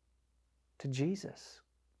is to Jesus.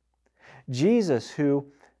 Jesus, who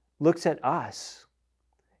looks at us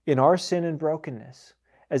in our sin and brokenness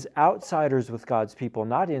as outsiders with God's people,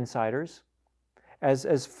 not insiders,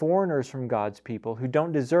 as foreigners from God's people who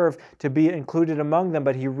don't deserve to be included among them,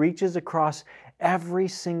 but he reaches across every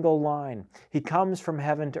single line. He comes from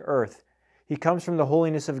heaven to earth. He comes from the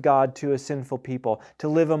holiness of God to a sinful people to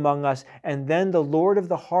live among us. And then the Lord of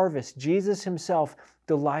the harvest, Jesus himself,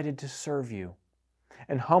 delighted to serve you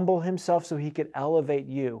and humble himself so he could elevate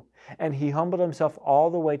you. And he humbled himself all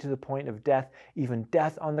the way to the point of death, even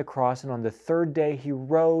death on the cross. And on the third day, he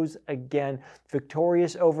rose again,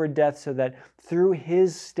 victorious over death, so that through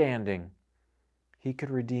his standing, he could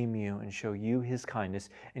redeem you and show you his kindness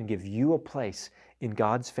and give you a place in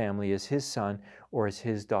God's family as his son or as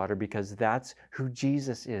his daughter, because that's who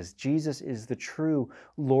Jesus is. Jesus is the true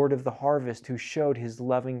Lord of the harvest who showed his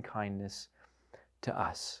loving kindness to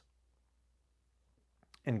us.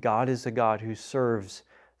 And God is a God who serves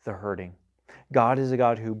the hurting. God is a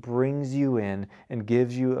God who brings you in and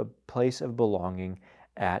gives you a place of belonging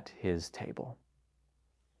at his table.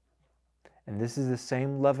 And this is the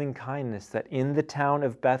same loving kindness that in the town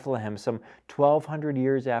of Bethlehem, some 1,200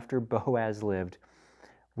 years after Boaz lived,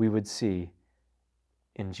 we would see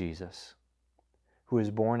in Jesus, who was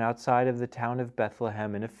born outside of the town of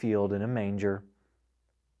Bethlehem in a field in a manger,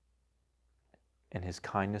 and his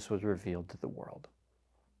kindness was revealed to the world.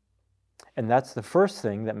 And that's the first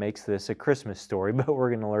thing that makes this a Christmas story, but we're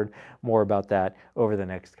going to learn more about that over the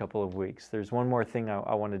next couple of weeks. There's one more thing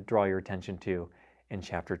I want to draw your attention to in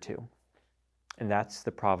chapter 2, and that's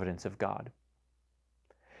the providence of God.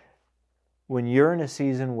 When you're in a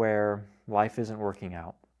season where life isn't working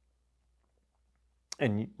out,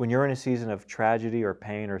 and when you're in a season of tragedy or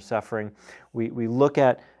pain or suffering, we look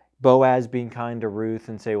at Boaz being kind to Ruth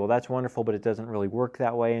and say, well, that's wonderful, but it doesn't really work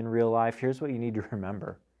that way in real life. Here's what you need to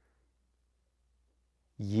remember.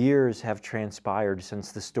 Years have transpired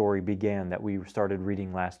since the story began that we started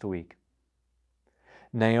reading last week.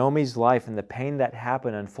 Naomi's life and the pain that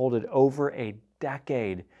happened unfolded over a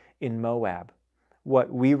decade in Moab.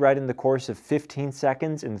 What we read in the course of 15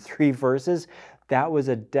 seconds in 3 verses, that was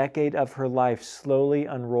a decade of her life slowly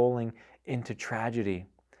unrolling into tragedy.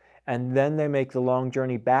 And then they make the long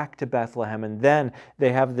journey back to Bethlehem, and then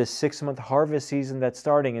they have this 6-month harvest season that's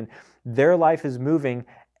starting, and their life is moving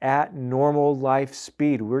at normal life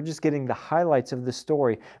speed. We're just getting the highlights of the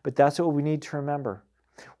story, but that's what we need to remember.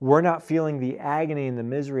 We're not feeling the agony and the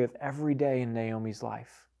misery of every day in Naomi's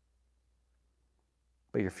life,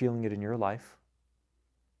 but you're feeling it in your life.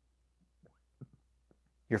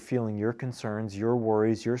 You're feeling your concerns, your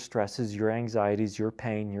worries, your stresses, your anxieties, your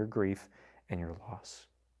pain, your grief, and your loss.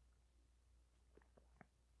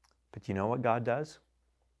 But you know what God does?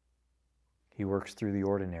 He works through the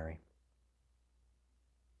ordinary.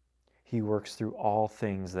 He works through all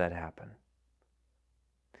things that happen.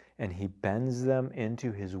 And he bends them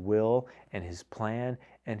into his will and his plan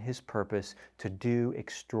and his purpose to do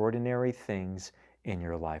extraordinary things in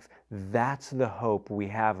your life. That's the hope we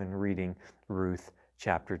have in reading Ruth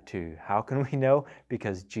chapter 2. How can we know?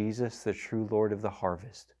 Because Jesus, the true Lord of the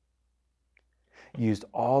harvest, used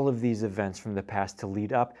all of these events from the past to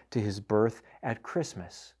lead up to his birth at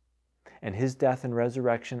Christmas and his death and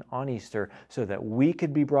resurrection on Easter so that we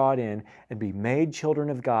could be brought in and be made children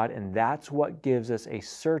of God. And that's what gives us a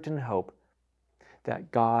certain hope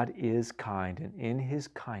that God is kind, and in his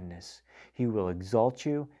kindness, he will exalt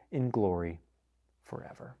you in glory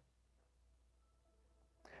forever.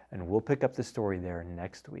 And we'll pick up the story there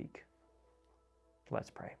next week.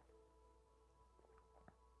 Let's pray.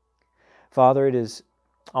 Father, it is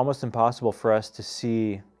almost impossible for us to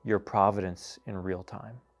see your providence in real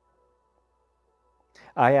time.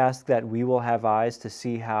 I ask that we will have eyes to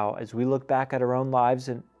see how, as we look back at our own lives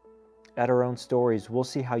and at our own stories, we'll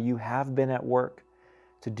see how you have been at work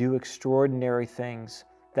to do extraordinary things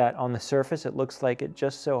that on the surface it looks like it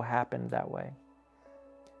just so happened that way.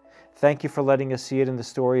 Thank you for letting us see it in the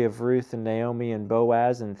story of Ruth and Naomi and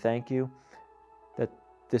Boaz, and thank you that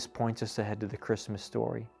this points us ahead to the Christmas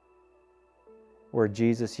story. where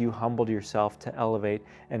Jesus, you humbled yourself to elevate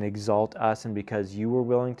and exalt us. And because you were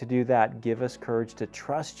willing to do that, give us courage to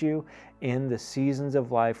trust you in the seasons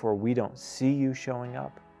of life where we don't see you showing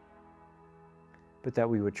up, but that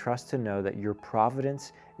we would trust to know that your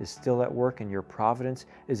providence is still at work, and your providence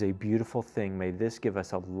is a beautiful thing. May this give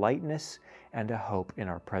us a lightness and a hope in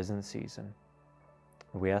our present season.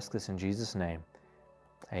 We ask this in Jesus' name.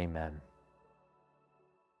 Amen.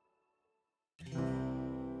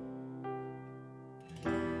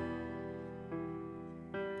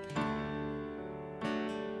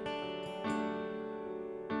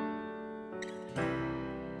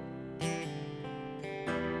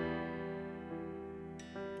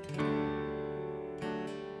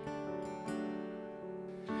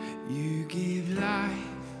 You give life,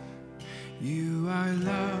 you are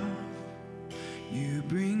love, you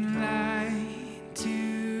bring light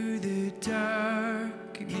to the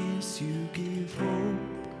darkness, you give hope,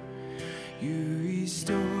 you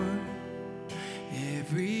restore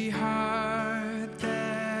every heart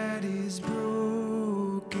that is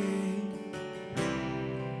broken.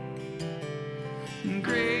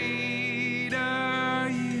 Great are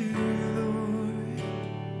you, Lord.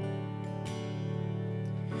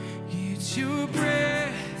 It's your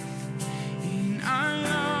breath in our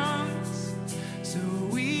lungs, so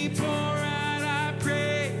we pour out our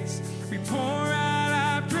praise. We pour out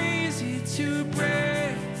our praise. It's your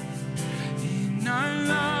breath in our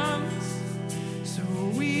lungs, so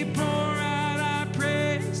we pour out our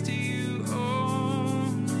praise to you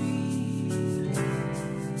only.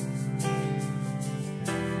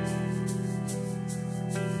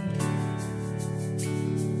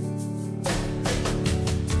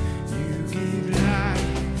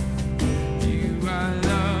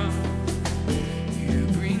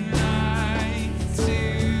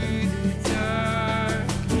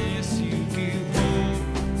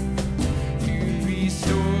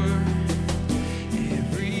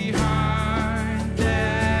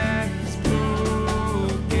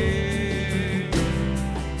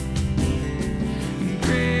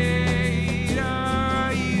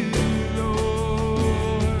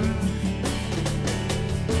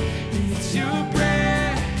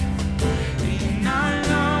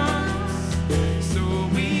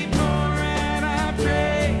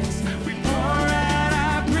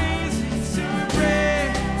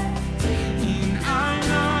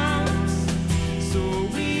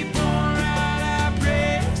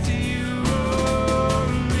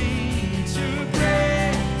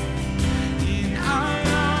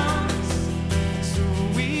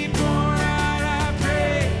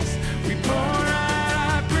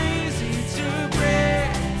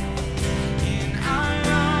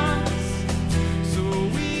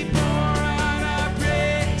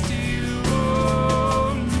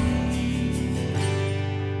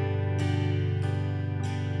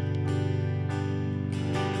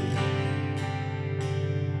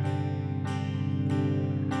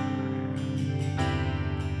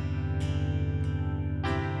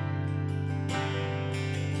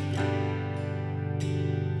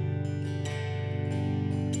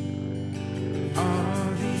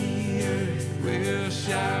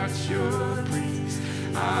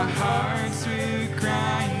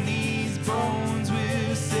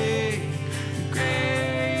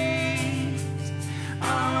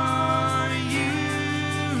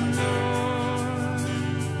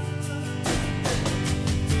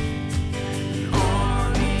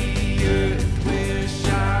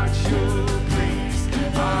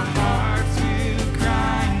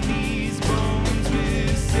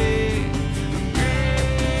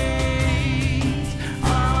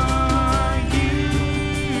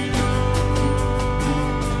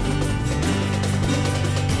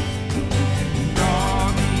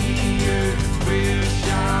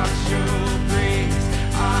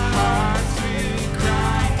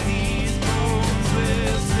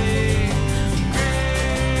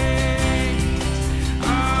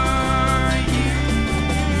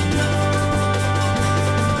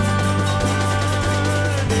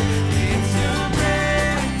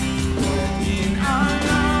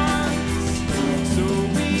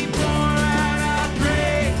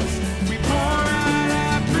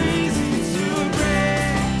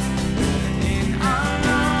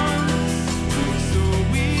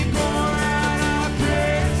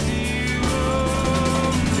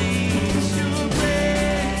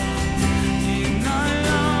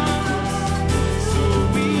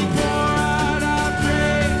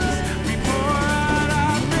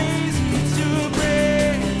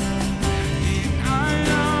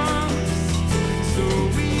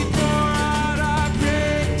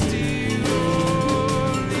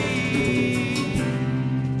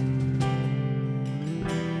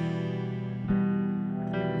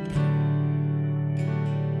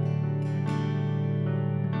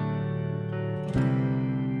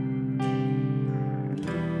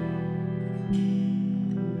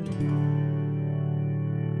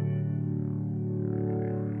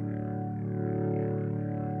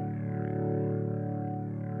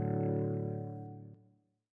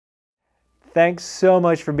 Thanks so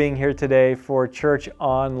much for being here today for Church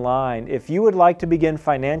Online. If you would like to begin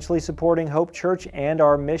financially supporting Hope Church and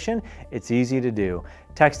our mission, it's easy to do.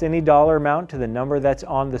 Text any dollar amount to the number that's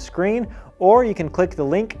on the screen, or you can click the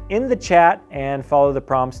link in the chat and follow the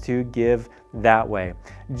prompts to give that way.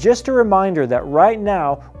 Just a reminder that right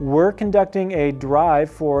now we're conducting a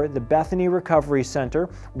drive for the Bethany Recovery Center.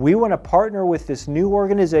 We want to partner with this new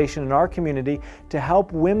organization in our community to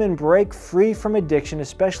help women break free from addiction,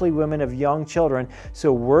 especially women of young children.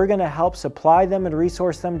 So we're going to help supply them and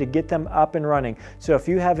resource them to get them up and running. So if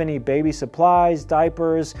you have any baby supplies,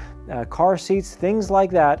 diapers, car seats, things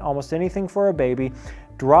like that, almost anything for a baby,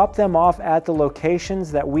 drop them off at the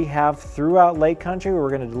locations that we have throughout Lake Country. We're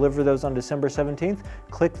going to deliver those on December 17th.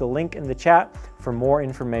 Click the link in the chat for more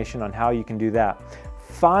information on how you can do that.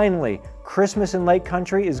 Finally, Christmas in Lake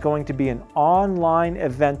Country is going to be an online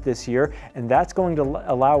event this year, and that's going to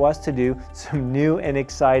allow us to do some new and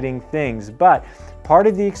exciting things. But part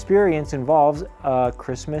of the experience involves a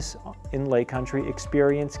Christmas in Lake Country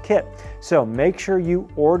experience kit. So make sure you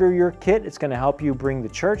order your kit. It's going to help you bring the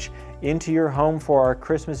church into your home for our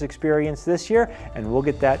Christmas experience this year, and we'll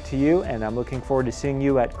get that to you, and I'm looking forward to seeing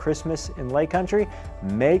you at Christmas in Lake Country.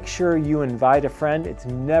 Make sure you invite a friend. It's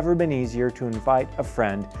never been easier to invite a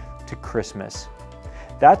friend to Christmas.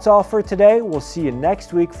 That's all for today. We'll see you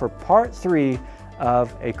next week for part 3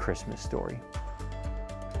 of A Christmas Story.